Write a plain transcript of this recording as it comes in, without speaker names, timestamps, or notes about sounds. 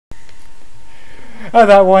Oh,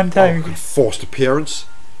 that one time. Oh, forced appearance.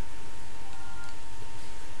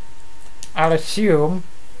 I'll assume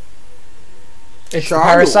it's the Shadow.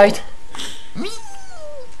 parasite.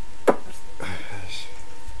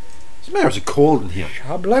 Is it cold in here?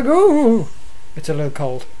 Shablagoo. It's a little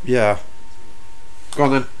cold. Yeah. Go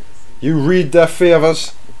on then. You read their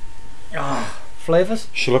favours. Flavours?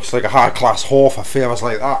 She looks like a high class whore for favours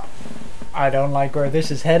like that. I don't like where this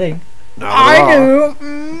is heading. No, I do.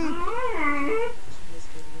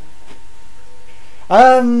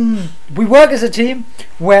 We work as a team.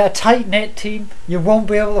 We're a tight-knit team. You won't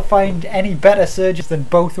be able to find any better surgeons than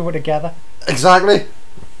both of us together. Exactly.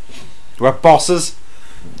 We're bosses.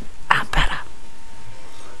 I'm better.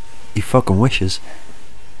 He fucking wishes.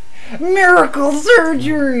 Miracle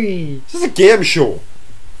surgery! This is a game show.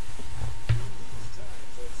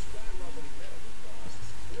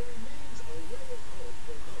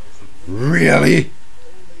 Really?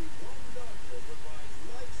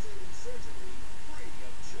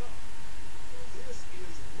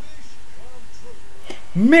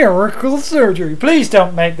 Miracle surgery. Please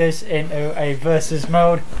don't make this into a versus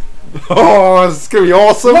mode. Oh, it's gonna be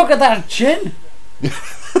awesome. Look at that chin.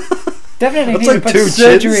 Definitely That's need like to put two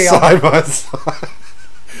surgery chins on. side by side.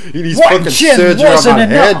 He needs One fucking chin surgery on wasn't my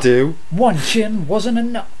enough. hairdo. One chin wasn't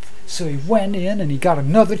enough, so he went in and he got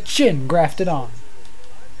another chin grafted on.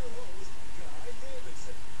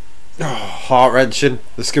 Oh, heart wrenching.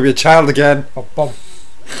 This could be a child again. Bum, bum.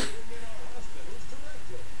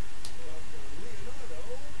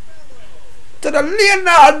 To the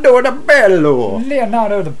Leonardo the Bello.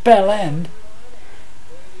 Leonardo the Bell End.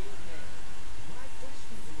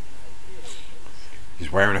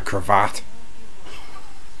 He's wearing a cravat.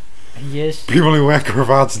 He is. People who wear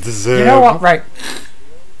cravats deserve. You know what? Right.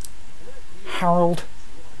 Harold.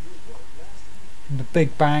 In the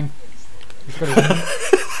Big Bang. He's got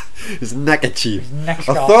His neckerchief. his neck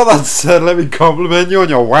I shot. thought that said, let me compliment you on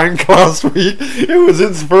your wank last week. It was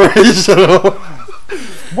inspirational.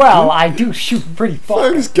 Well, I do shoot pretty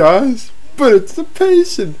far. Thanks, guys. But it's the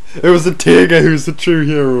patient. It was the tiger who's the true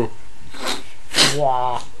hero.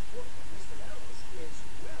 Wow.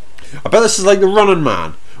 I bet this is like the Running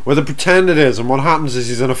Man, where they pretend it is, and what happens is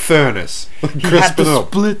he's in a furnace, He had crisping to up.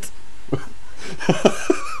 split.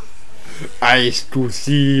 Ice to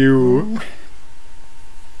see you.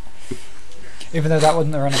 Even though that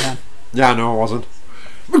wasn't the Running Man. Yeah, no, it wasn't.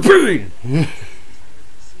 McBean!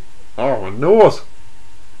 Oh, my nose.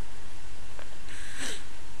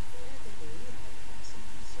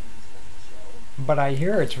 But I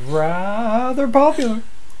hear it's rather popular.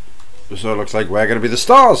 So it looks like we're going to be the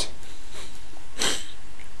stars.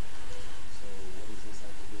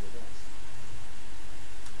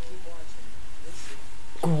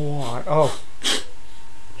 God. Oh.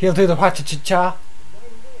 He'll do the cha-cha-cha.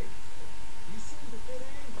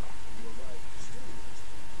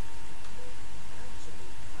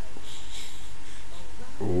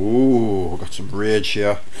 Ooh, got some rage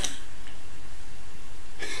here.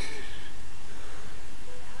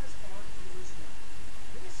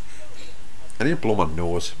 I need to blow my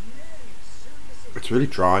nose. It's really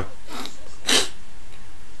dry.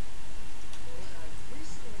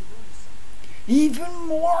 Even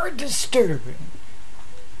more disturbing.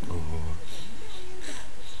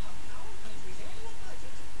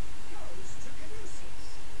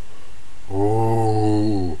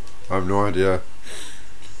 Oh, I have no idea.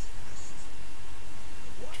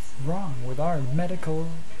 What's wrong with our medical...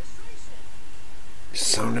 He's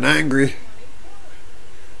sounding angry.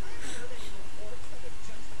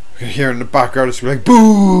 You can hear in the background it's like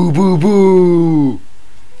boo, boo, boo.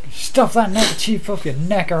 Stuff that neckerchief up your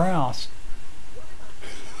neck or ass.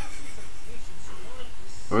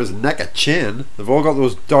 Or his neck a chin. They've all got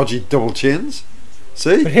those dodgy double chins.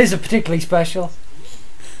 See? But his are particularly special.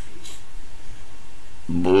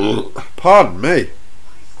 Pardon me.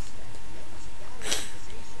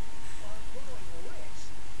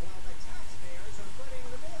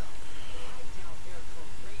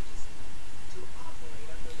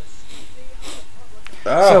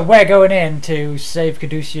 So we're going in to save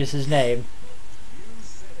Caduceus's name.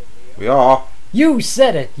 We are. You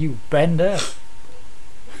said it, you bender.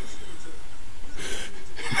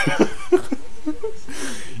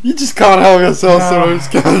 You just can't help yourself No. sometimes,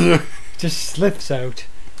 can you? Just slips out.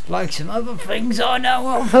 Like some other things I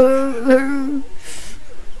know of.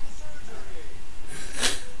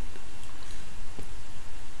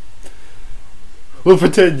 We'll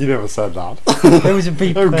pretend you never said that. There was a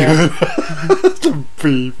beep I'm there. good. It's a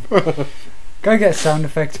beep. Go get sound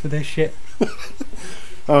effects for this shit.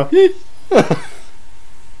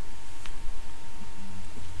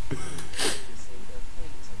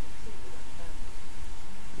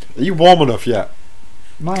 Are you warm enough yet?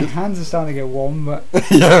 My hands are starting to get warm, but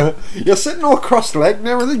Yeah. You're sitting all cross-legged and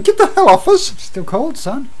everything. Get the hell off us. still cold,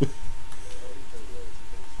 son.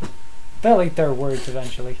 They'll eat their words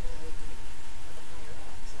eventually.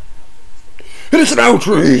 It is an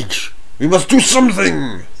outrage. We must do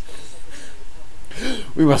something.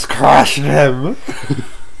 We must crush them.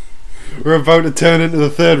 We're about to turn into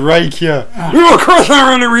the Third Reich here. We will crush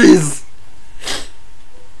our enemies.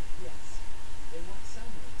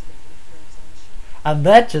 And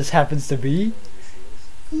that just happens to be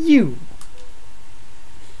you.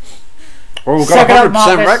 Oh, we've Suck it got a up,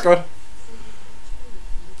 100% Marcus. record.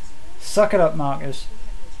 Suck it up, Marcus.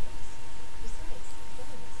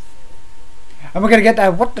 And we're gonna get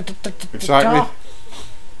that. What the? Exactly.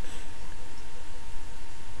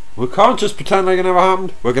 We can't just pretend like it never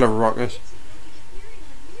happened. We're gonna rock this.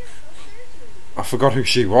 I forgot who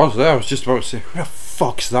she was there. I was just about to say, who the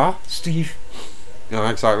fuck's that? Steve. Yeah,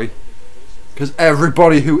 exactly. Because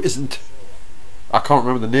everybody who isn't, I can't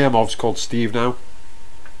remember the name of, is called Steve now.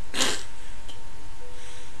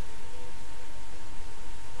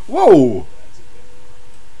 Whoa!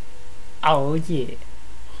 Oh yeah.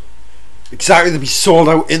 Exactly, they'd be sold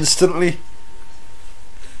out instantly.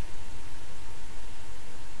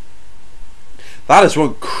 That is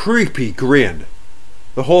one creepy grin.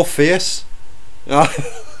 The whole face.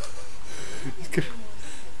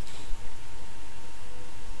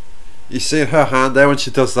 You see her hand there when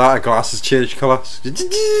she does that, her glasses change colour. It's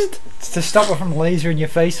to stop her from lasering your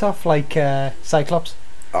face off like Cyclops.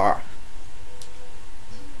 Ah.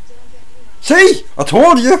 See? I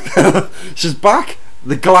told you! She's back.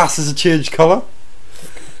 The glasses have changed colour.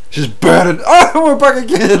 She's burning. Oh, we're back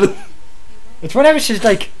again! It's whenever she's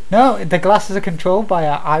like, no, the glasses are controlled by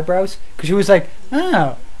her eyebrows. Because she was like,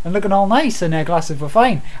 oh, I'm looking all nice and her glasses were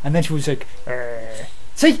fine. And then she was like,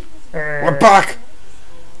 see? We're back!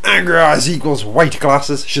 Angry eyes equals white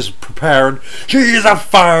glasses. She's preparing. She's a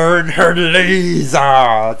firing her laser!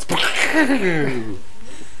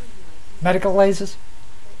 Medical lasers.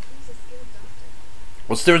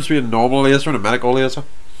 What's the difference between a normal laser and a medical laser?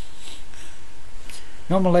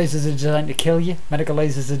 Normal lasers are designed to kill you. Medical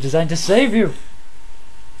lasers are designed to save you.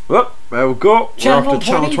 Well, there we go. Channel We're off to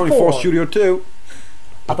Channel 24 Studio 2.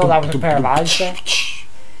 I thought that was a pair of eyes there.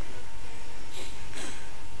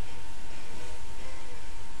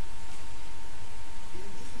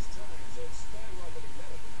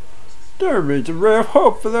 There remains a ray of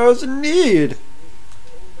hope for those in need.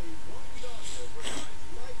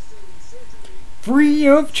 Free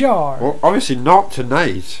of charge. Well, obviously not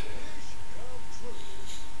tonight.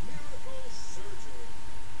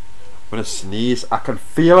 When I sneeze, I can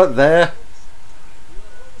feel it there.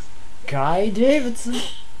 Guy Davidson.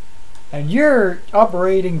 And your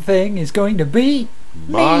operating thing is going to be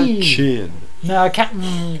My me. chin. No,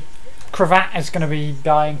 Captain Cravat is going to be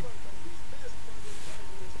dying.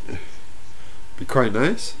 Be quite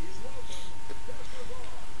nice.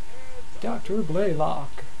 Dr.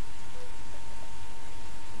 Blaylock.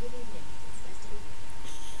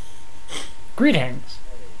 Greetings.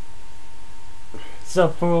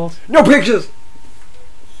 Sup, fools? No pictures!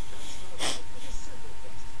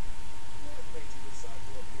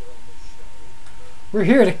 We're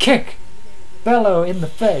here to kick Bello in the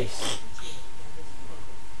face.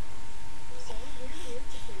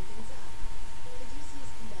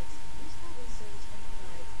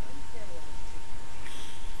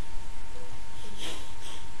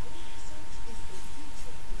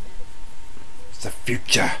 It's the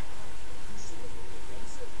future.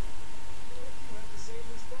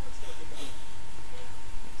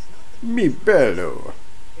 Me bello.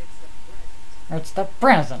 It's the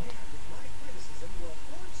present.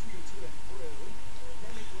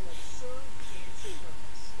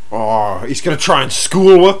 Oh, he's gonna try and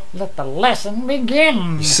school her. Let the lesson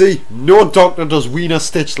begin. You see, no doctor does wiener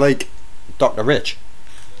stitch like Dr. Rich.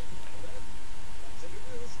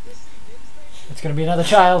 It's going to be another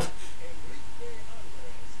child.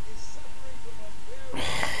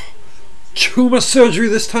 Tumor surgery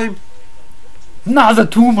this time? Not a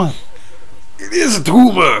tumor. It is a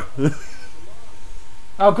tumor!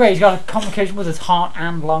 Oh great, he's got a complication with his heart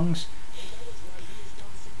and lungs.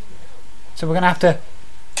 So we're going to have to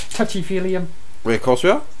touchy-feely him. Wait, of course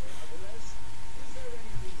we are?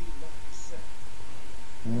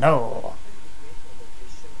 No.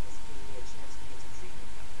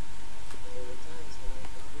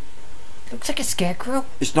 Looks like a scarecrow.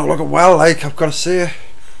 It's not looking well, like, I've got to say.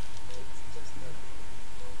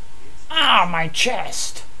 Ah, my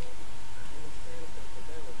chest.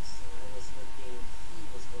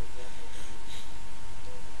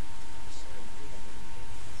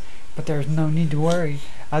 But there's no need to worry.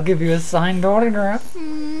 I'll give you a signed autograph.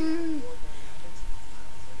 Oh,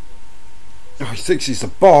 he thinks he's the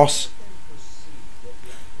boss.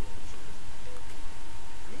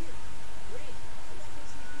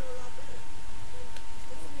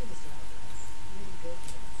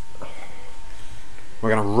 We're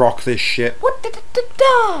gonna rock this shit. What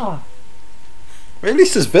da? Well, at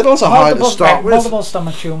least his vittles are high to start with. Multiple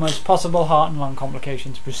stomach tumours, possible heart and lung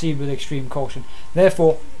complications. Proceed with extreme caution.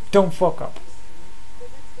 Therefore, don't fuck up.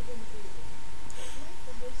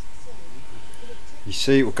 You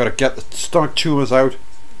see, we've got to get the stomach tumours out.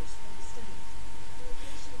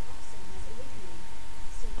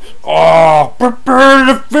 Oh, prepare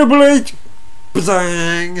to defibrillate!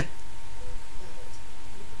 Bazang!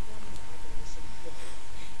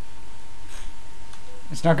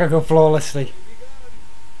 It's not gonna go flawlessly.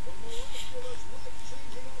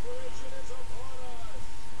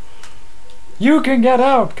 You can get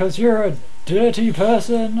out because you're a dirty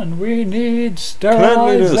person and we need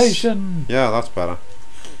sterilization. Yeah, that's better.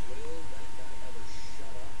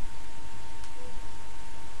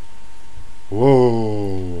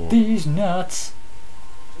 Whoa. These nuts.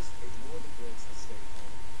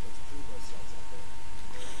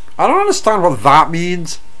 I don't understand what that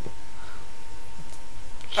means.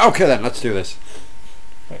 Okay then, let's do this.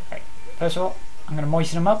 Wait. First of all, I'm going to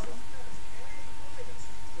moisten them up.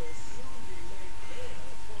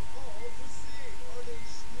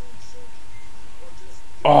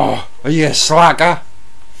 Oh, are you a slacker?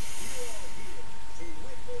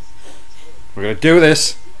 We're going to do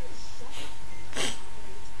this.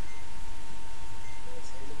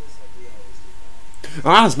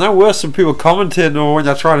 Ah, it's no worse than people commenting or when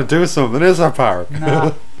you're trying to do something, is that, Parrot?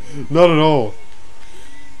 Nah. Not at all.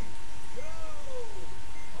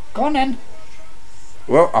 Go on then.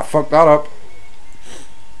 Well, I fucked that up.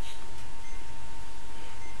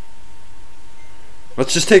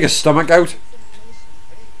 Let's just take his stomach out.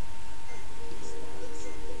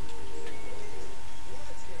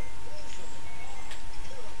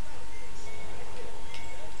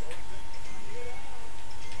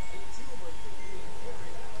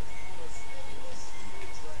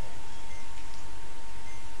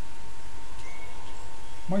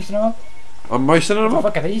 Moisten them up. I'm moistening them What the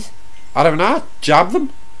up. fuck are these? I don't know. Jab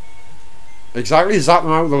them. Exactly. Zap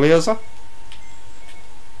them out with the laser.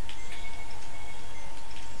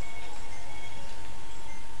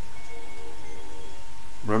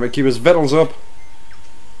 Remember, keep his vittles up.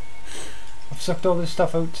 I've sucked all this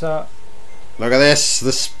stuff out, so... Look at this.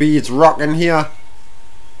 The speed's rocking here.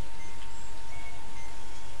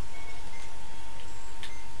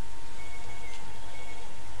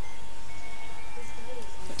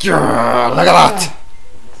 Yeah, look at that.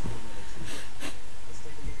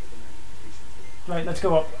 Right, let's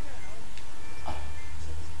go up.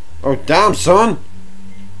 Oh, damn, son.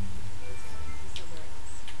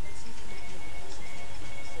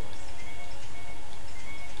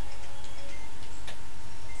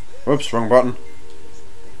 Whoops, wrong button.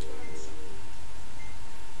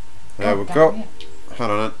 There we go.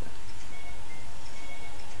 Hold on it.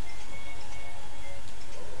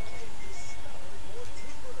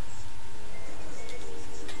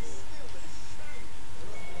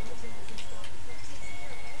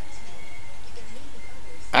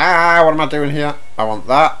 Ah, what am I doing here? I want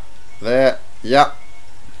that. There. Yep.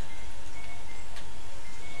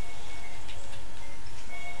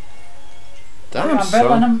 Damn, I'm son.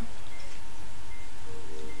 battling him.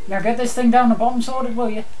 Now get this thing down the bottom sorted, will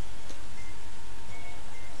you?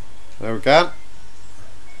 There we go.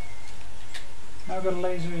 Now I've got to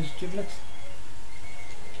laser his giblets.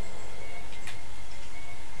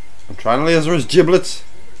 I'm trying to laser his giblets.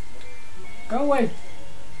 Go away.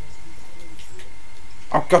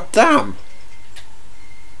 Oh, god damn.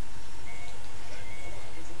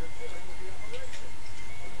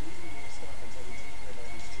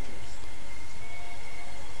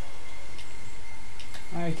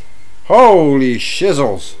 Right. Holy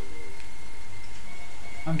shizzles.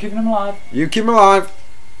 I'm keeping him alive. You keep him alive.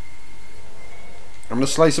 I'm gonna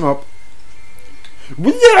slice him up.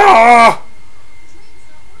 Yeah!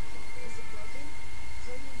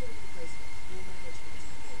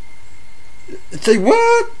 Say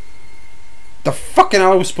what? The fucking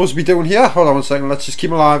hell are we supposed to be doing here? Hold on 1 second, let's just keep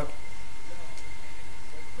him alive.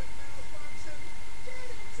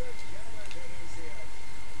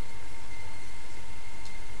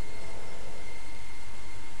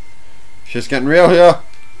 Shit's getting real here.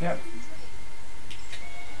 Yep.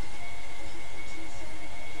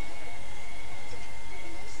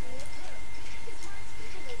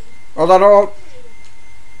 Hold on, hold on.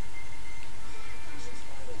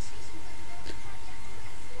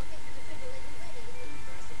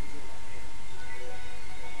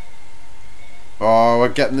 we're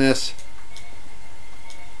getting this.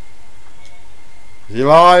 Is he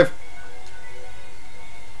alive?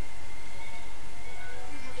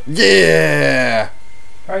 Yeah!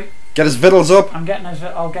 Right. Get his vittles up. I'll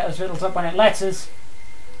get his vittles up when it lets us.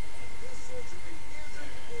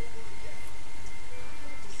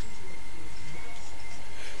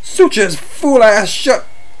 Such a fool ass shot.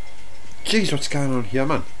 Jeez, what's going on here,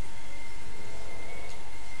 man?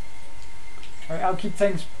 Right, I'll keep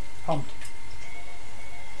things pumped.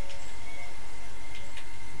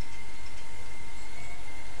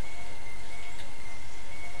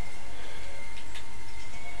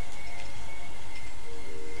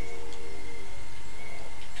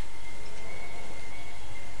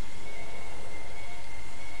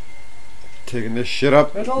 Taking this shit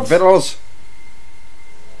up. Vittles. Vittles.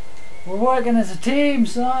 We're working as a team,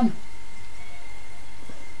 son.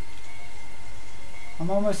 I'm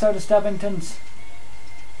almost out of Steppingtons.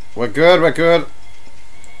 We're good, we're good.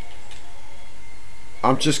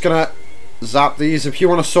 I'm just gonna zap these if you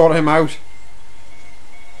want to sort him out.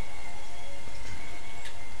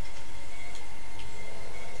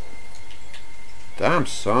 Damn,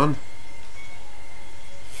 son.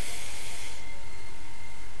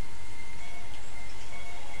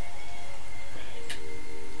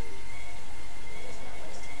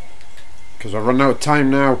 Because we're running out of time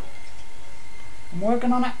now. I'm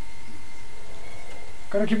working on it.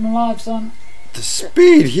 Gotta keep him alive, son. The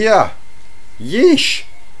speed here. Yeesh.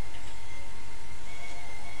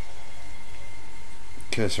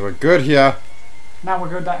 Okay, so we're good here. Now we're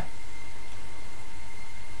good there.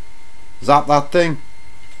 Zap that thing.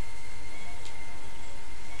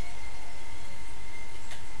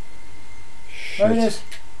 There it Shit. is.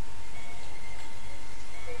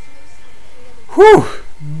 Whew.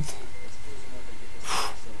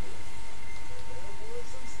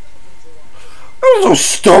 Those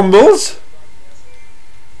stumbles.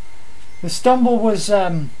 The stumble was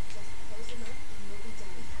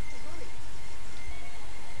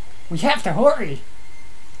we have to hurry.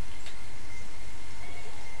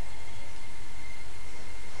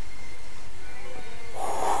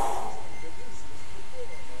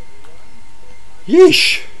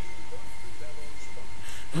 Yeesh.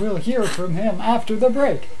 We'll hear from him after the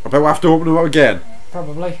break. I bet we'll have to open them up again.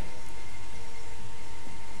 Probably.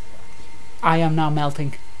 I am now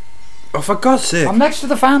melting. Oh, for God's sake. I'm next to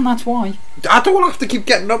the fan, that's why. I don't want to have to keep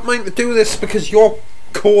getting up, mate, to do this because you're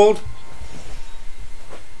cold.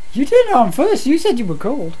 You did it on first. You said you were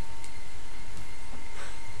cold.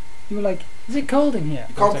 You were like, is it cold in here?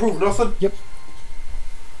 You can't prove nothing. Yep.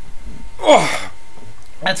 Oh.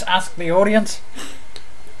 Let's ask the audience.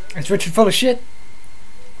 Is Richard full of shit?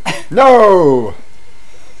 No.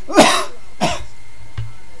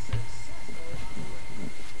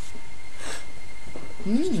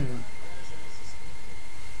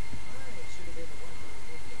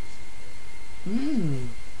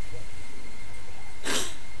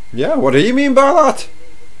 Yeah, what do you mean by that?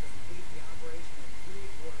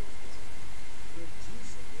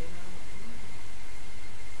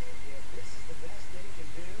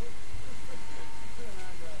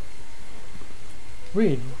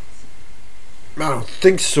 Weird. I don't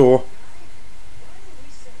think so.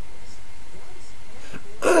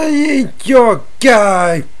 I ain't your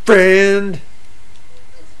guy, friend.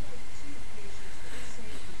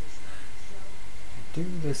 Do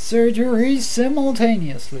the surgery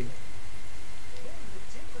simultaneously.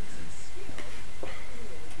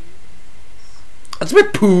 That's a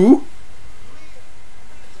bit poo.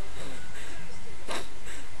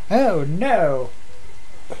 Oh no!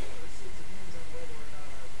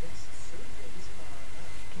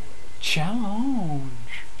 Challenge.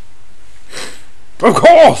 Of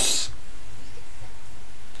course.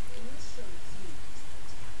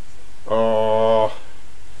 Oh,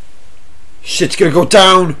 shit's gonna go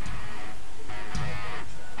down.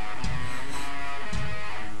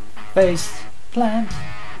 Face plant.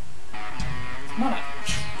 Mother.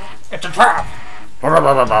 It's a trap. Oh,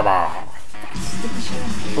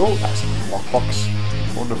 that's a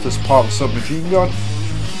lockbox. Wonder if this part of the submachine gun.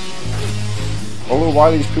 Although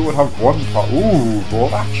why these people would have one part. Ooh,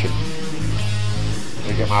 bolt action. Let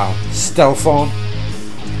me get my stealth on.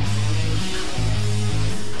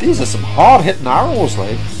 These are some hard hitting arrows,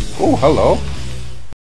 like. Oh, hello.